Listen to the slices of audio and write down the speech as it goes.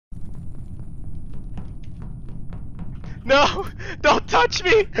No! Don't touch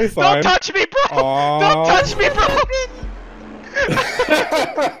me! Hey, Slime. Don't touch me, bro! Aww. Don't touch me, bro!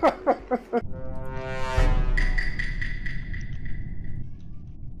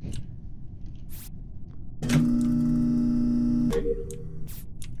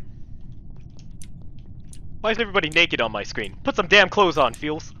 Why is everybody naked on my screen? Put some damn clothes on,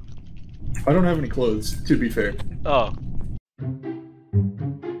 Feels. I don't have any clothes, to be fair. Oh.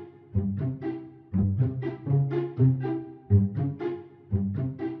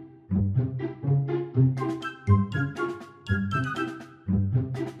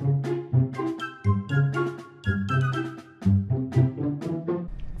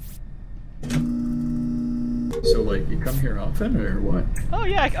 So, like, you come here often, or what? Oh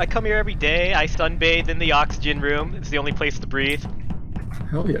yeah, I come here every day. I sunbathe in the oxygen room. It's the only place to breathe.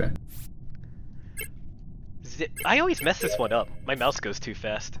 Hell yeah. I always mess this one up. My mouse goes too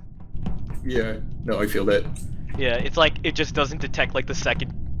fast. Yeah, no, I feel that. Yeah, it's like it just doesn't detect like the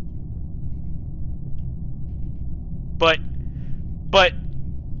second. But.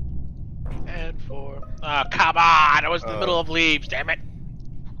 And 4. Ah, come on! I was in the middle of leaves, damn it!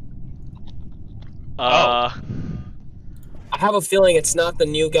 I have a feeling it's not the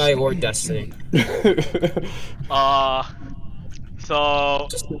new guy or Destiny. So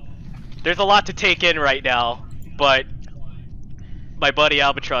there's a lot to take in right now, but my buddy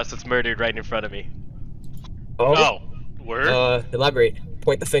Albatross was murdered right in front of me. Oh, word? Elaborate.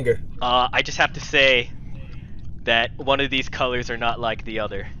 Point the finger. I just have to say that one of these colors are not like the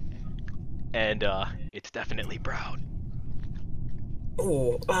other, and it's definitely brown.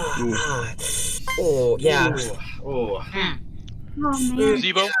 Oh, yeah. Oh. Oh man.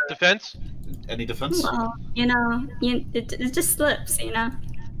 Zebo, defense? Any defense? Well, you know, it just slips, you know.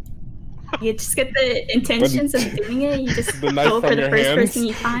 You just get the intentions of doing it. You just The knife go for from the your first hands. person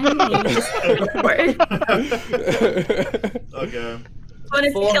you find, and you just go for it. Okay. I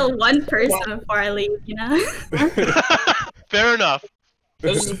wanted to kill one person before I leave, you know. Fair enough.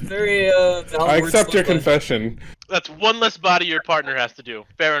 This is very, valid I accept words your spoken. confession. That's one less body your partner has to do.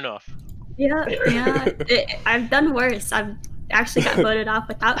 Fair enough. Yeah. I've done worse. I've actually got voted off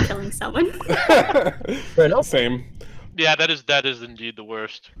without killing someone. Fair enough. Same. Yeah, that is indeed the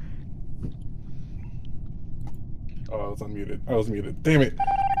worst. Oh, I was unmuted. I was muted. Damn it.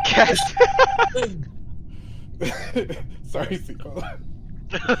 Sorry, Sequel.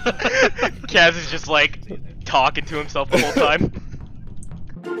 Kaz is just like talking to himself the whole time.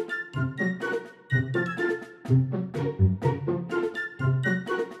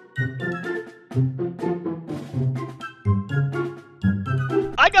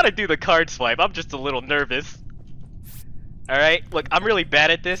 I gotta do the card swipe. I'm just a little nervous. Alright, look, I'm really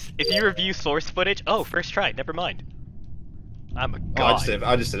bad at this. If you review source footage, oh, first try, never mind. I'm a god.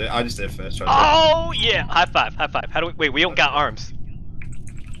 I just did it first try. Oh yeah! High five, high five. How do we wait, we don't got arms.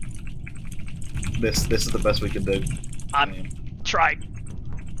 This is the best we can do. I'm trying.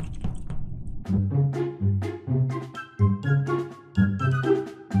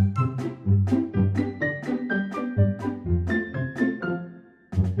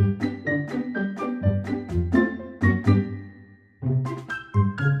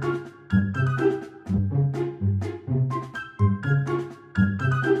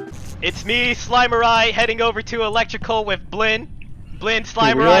 It's me, Slimerai, heading over to Electrical with Blinn. Blinn,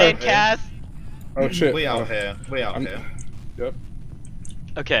 Slimerai, and Kaz. Oh shit. We out here. We out I'm- here. Yep.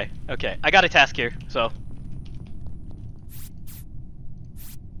 Okay, okay. I got a task here, so.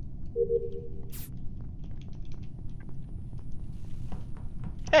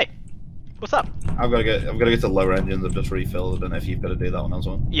 Hey, what's up? I'm gonna get to the lower engines. I've just refilled. I don't know if you've got to do that one as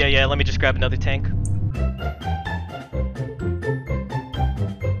well. Yeah, let me just grab another tank.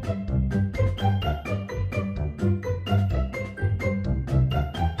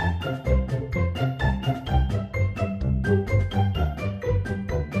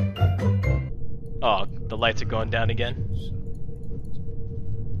 Oh, the lights are going down again.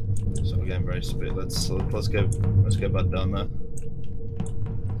 So we're getting very speed. Let's go back down there.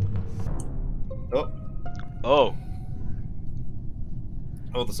 Oh.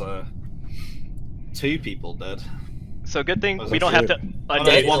 Oh, there's two people dead. So good thing Oh, we don't have to Oh, no,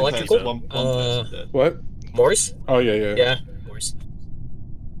 Dead in one electrical? person, one person dead. What? Morse? Oh yeah. Yeah, Morse.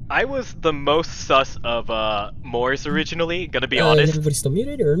 I was the most sus of Moors originally, gonna be Is honest. everybody still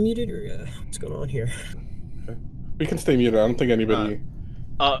muted or unmuted or what's going on here? We can stay muted. I don't think anybody.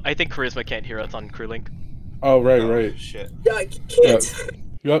 I think Charisma can't hear us on CrewLink. Oh right. Shit. Yeah, I can't.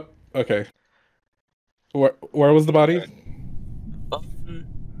 Yep. Okay. Where was the body?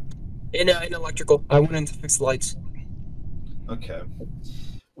 In electrical. I went in to fix the lights. Okay.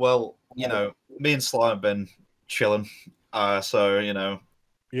 Well, you know, me and Sly have been chilling. So you know.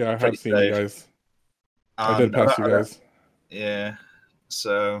 Yeah, I have Pretty seen you safe. guys. I did pass you guys. Yeah.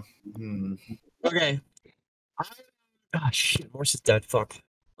 So. Okay. Ah, shit. Morse is dead. Fuck.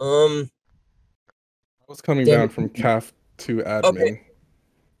 I was coming Damn down it. from CAF to admin. Okay.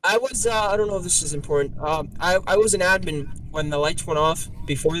 I was. I don't know if this is important. I was an admin when the lights went off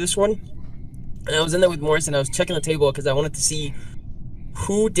before this one, and I was in there with Morris, and I was checking the table because I wanted to see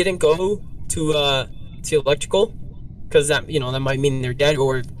who didn't go to electrical, because that that might mean they're dead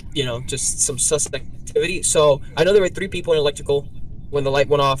or just some suspect activity. So I know there were 3 people in electrical when the light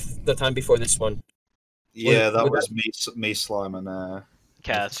went off the time before this one. Yeah, that was me, Slime, and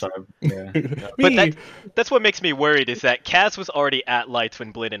Kaz. So, yeah. But that's what makes me worried is that Kaz was already at lights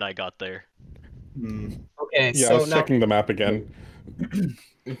when Blin and I got there. Okay, Yeah, so I was now... checking the map again.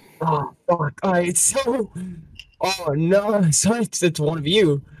 Oh, fuck. Alright, so... Oh, no. So it's one of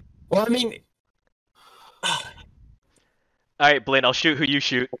you. Well, I mean... Alright, Blin, I'll shoot who you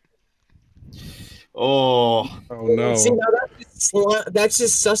shoot. Oh no. See, now that's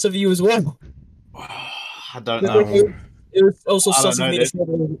just sus of you as well. I don't know. It was also sus of me.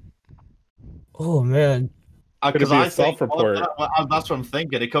 Oh, man. Because I think self-report. That's what I'm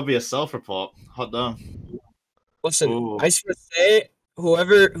thinking. It could be a self-report. Hot damn. Listen, Ooh. I just want to say,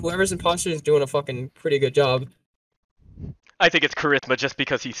 whoever's imposter is doing a fucking pretty good job. I think it's charisma just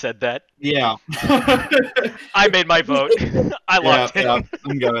because he said that. Yeah. I made my vote. I locked in. Yeah,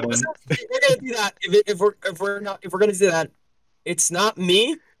 I'm going in. We're gonna do that. If we're gonna do that, it's not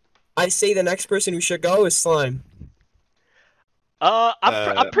me. I say the next person who should go is Slime.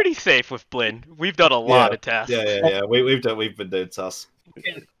 I'm pretty safe with Blin. We've done a lot of tasks. Yeah. We've been doing tasks.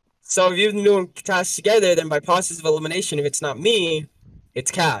 Okay. So if you've been doing tasks together, then by process of elimination, if it's not me, it's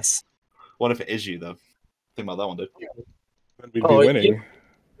Cass. What if it is you though? Think about that one, dude. Then we'd be winning.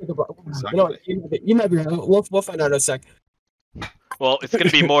 You might be right. We'll find out in a sec. Well, it's gonna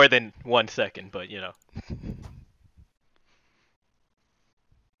be more than 1 second, but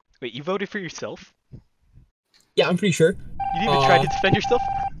Wait, you voted for yourself? Yeah, I'm pretty sure. You didn't even try to defend yourself?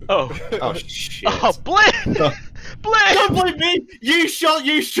 Oh. Oh shit. Oh, Blin! Blin! Don't blame me! You shot!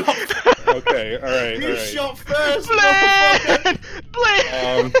 Okay, alright, You shot first! Blin!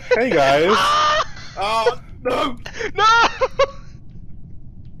 Blin! Hey guys! Oh, no! No!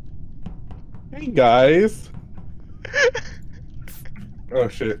 Hey guys! Oh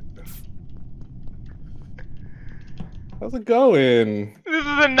shit. How's it going? This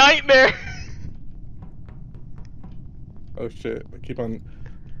is a nightmare! Oh shit, I keep on...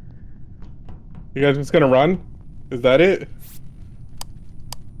 You guys just gonna run? Is that it?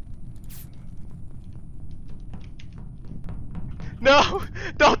 No!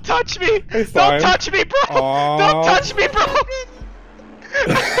 Don't touch me! Hey, Don't touch me, bro! Aww. Don't touch me, bro!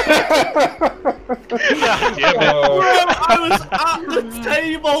 God damn it. Bro, I was at the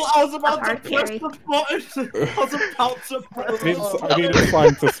table! I was about to press the button! I was about to press I need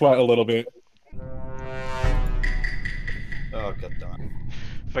Slime to sweat a little bit. Oh, god damn.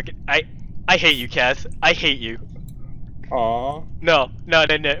 Fucking, I hate you, Cass. I hate you. Aww. No.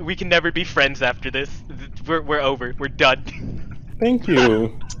 We can never be friends after this. We're over. We're done. Thank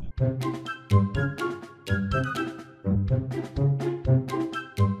you.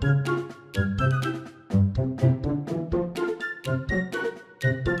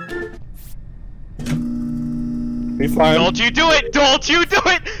 Hey, Slime. Don't you do it! Don't you do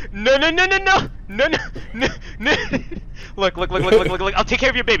it! No. Look. I'll take care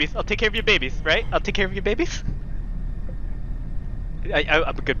of your babies. Right? I'll take care of your babies. I'm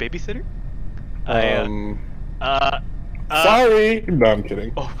a good babysitter. Sorry. No, I'm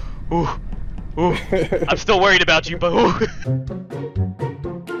kidding. Ooh. I'm still worried about you, but ooh.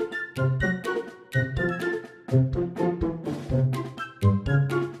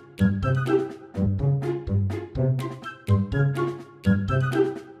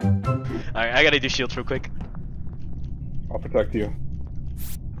 Alright, I gotta do shields real quick. I'll protect you.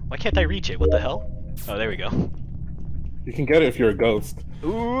 Why can't I reach it? What the hell? Oh, there we go. You can get it if you're a ghost. Ooh,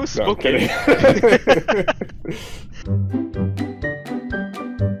 No, I'm spooky. kidding.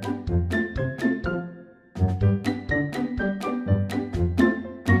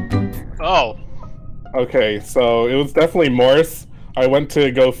 Oh. Okay, so it was definitely Morse. I went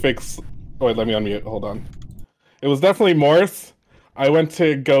to go fix... Oh, wait, let me unmute. Hold on. It was definitely Morse. I went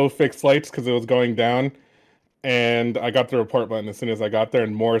to go fix lights because it was going down. And I got the report button as soon as I got there,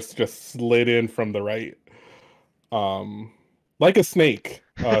 and Morse just slid in from the right. Like a snake,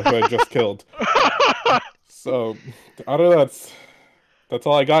 who I just killed. So, out of that's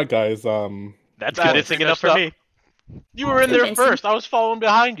all I got, guys. That's convincing enough for me. You were in there first. I was following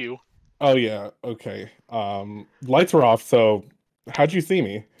behind you. Oh yeah, okay. Lights were off, so how'd you see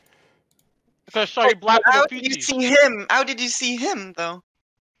me? Because I saw you black How with did the you feces. see him? How did you see him, though?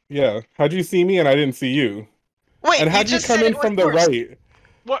 Yeah, how'd you see me and I didn't see you? Wait, And you how'd you just come said in it was from the yours. right?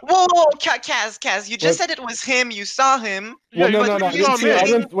 What? Whoa, Kaz, you just What? said it was him. You saw him. Yeah, Well, no, you no, no. I saw didn't see. I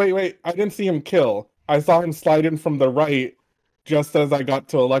me. didn't. Wait. I didn't see him kill. I saw him slide in from the right, just as I got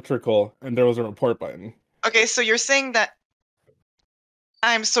to electrical, and there was a report button. Okay, so you're saying that.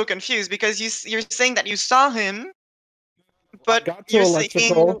 I'm so confused because you're saying that you saw him, but I got to you're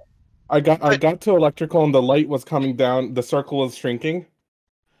electrical. saying. I got to electrical, and the light was coming down. The circle was shrinking,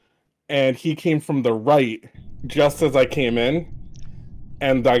 and he came from the right, just as I came in,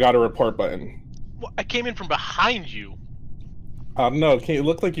 and I got a report button. Well, I came in from behind you. No, it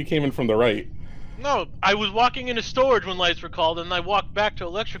looked like you came in from the right. No, I was walking into storage when lights were called, and I walked back to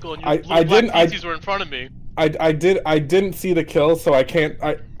electrical, and your I blue black feces were in front of me. I didn't see the kill, so I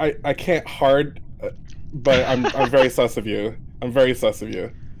can't hard, but I'm very sus of you. I'm very sus of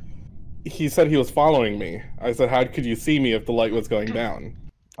you. He said he was following me. I said, how could you see me if the light was going down?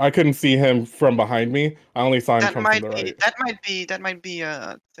 I couldn't see him from behind me. I only saw him That come might from the be. right. That might be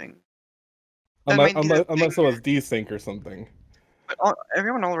a thing. Unless it was desync or something. But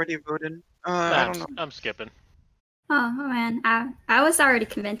everyone already voted. I don't know. I'm skipping. Oh man, I was already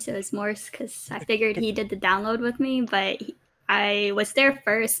convinced it was Morse because I figured he did the download with me, but I was there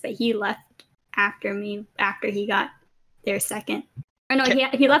first, but he left after me after he got there second. Or no,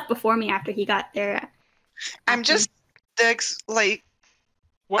 he left before me after he got there. I'm just like.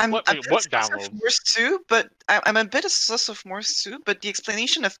 What sus download? of Morse too, but I'm a bit sus of Morse too, but the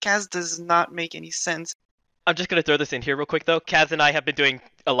explanation of Kaz does not make any sense. I'm just gonna throw this in here real quick though. Kaz and I have been doing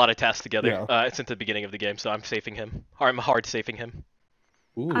a lot of tasks together since the beginning of the game, so I'm safing him. Or I'm hard safing him.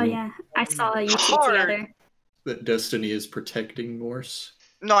 Ooh. Oh yeah, I saw you two Hard. together. That Destiny is protecting Morse.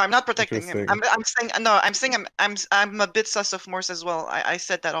 No, I'm not protecting him. Interesting. I'm saying I'm a bit sus of Morse as well. I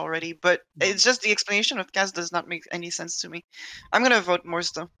said that already, but it's just the explanation of Kaz does not make any sense to me. I'm gonna vote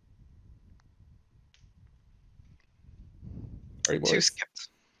Morse though. Sorry, Two Morse. skipped.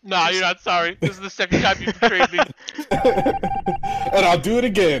 Nah, you're not sorry. This is the second time you've betrayed me. And I'll do it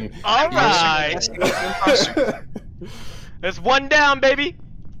again. All right. There's one down, baby.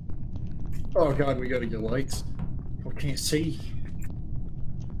 Oh god, we gotta get lights. I can't see.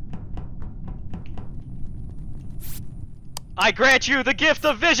 I grant you the gift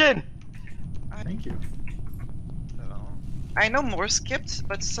of vision. Thank you. I know Morse skipped,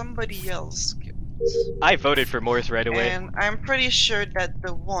 but somebody else skipped. I voted for Morse right away. And I'm pretty sure that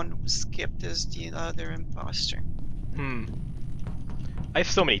the one who skipped is the other imposter. I have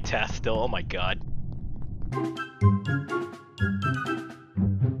so many tasks still. Oh my god.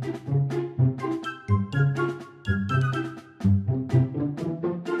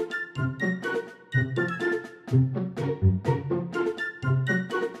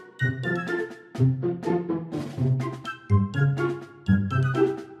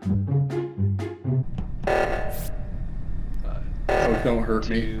 Oh, don't hurt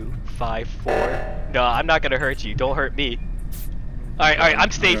me. 2, 5, 4. No, I'm not gonna hurt you. Don't hurt me. Alright,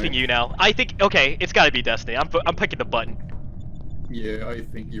 I'm safing you now. I think, okay, it's gotta be Destiny. I'm picking the button. Yeah, I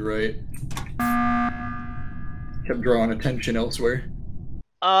think you're right. Kept drawing attention elsewhere.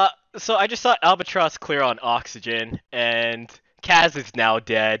 So I just saw Albatross clear on oxygen, and Kaz is now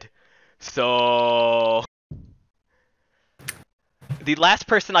dead. So the last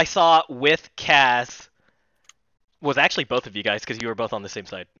person I saw with Kaz was actually both of you guys, because you were both on the same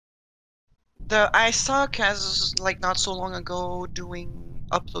side. I saw Kaz like not so long ago doing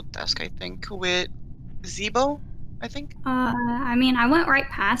upload task, I think, with Zebo, I think. I mean, I went right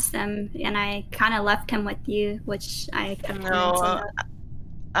past them, and I kind of left him with you, which I kept No,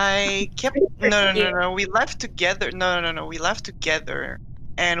 I kept no. We left together. No. We left together,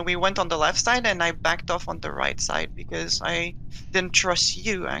 and we went on the left side, and I backed off on the right side because I didn't trust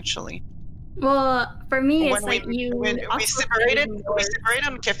you actually. Well, for me, it's When we separated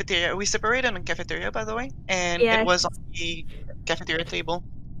on cafeteria. We separated on cafeteria, by the way, and Yeah. it was on the cafeteria table.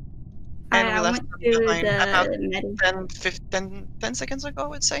 And we I left went to behind about the 10 seconds ago, I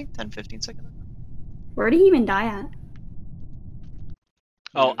would say. 10-15 seconds ago. Where did he even die at?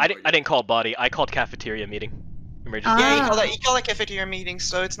 Oh, I didn't call body. I called cafeteria meeting. Emergency. Yeah, he called a cafeteria meeting,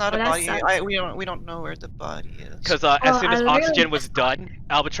 so it's not a that body. sucks. We don't know where the body is. Because Oh, as soon as I really oxygen was just- done,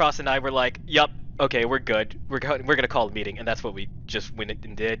 Albatross and I were like, "Yup, okay, we're good. We're gonna call a meeting," and that's what we just went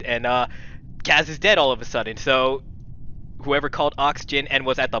and did. And Kaz is dead all of a sudden, so whoever called oxygen and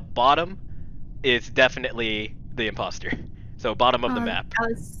was at the bottom is definitely the imposter. So bottom of the map. That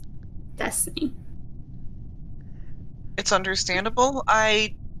was Destiny. It's understandable.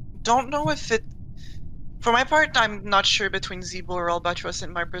 I don't know if it. For my part, I'm not sure between Zebo or Albatross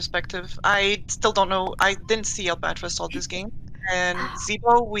in my perspective. I still don't know. I didn't see Albatross all this game. And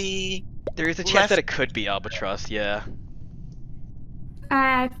Zebo, we. There is a chance left- that it could be Albatross, yeah.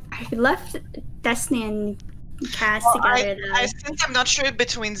 I left Destiny and Cass together. Since I'm not sure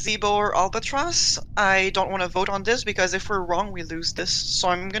between Zebo or Albatross, I don't want to vote on this because if we're wrong, we lose this. So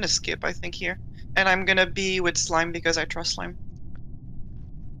I'm gonna skip, I think, here. And I'm gonna be with Slime because I trust Slime.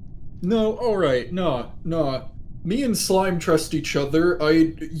 No, alright, no. Me and Slime trust each other.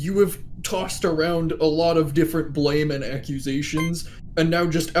 You have tossed around a lot of different blame and accusations, and now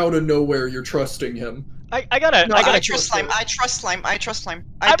just out of nowhere youow're trusting him. I gotta trust Slime. I trust Slime.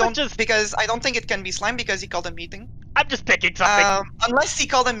 Because I don't think it can be Slime because he called a meeting. I'm just picking something. Unless he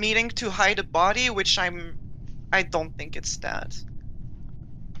called a meeting to hide a body, which I don't think it's that.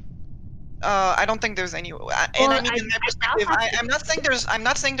 I don't think there's any. In my perspective, I'm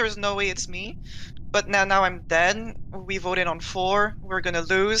not saying there's no way it's me, but now I'm dead. We voted on 4. We're gonna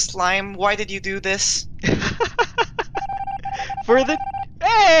lose. Slime, why did you do this? For the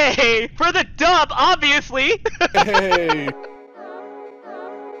dub, obviously. Hey.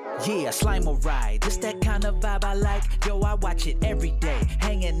 Yeah, Slime will ride. It's that kind of vibe I like. Yo, I watch it every day.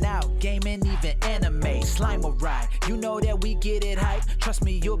 Hanging out, gaming, even anime. Slime will ride. You know that we get it hype. Trust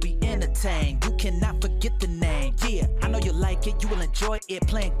me, you'll be entertained. You cannot forget the name. Yeah, I know you like it. You will enjoy it.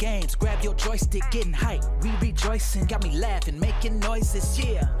 Playing games. Grab your joystick, getting hype. We rejoicing, got me laughing, making noises.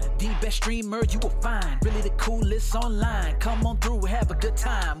 Yeah, the best streamer you will find. Really the coolest online. Come on through, have a good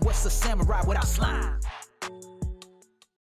time. What's a samurai without slime?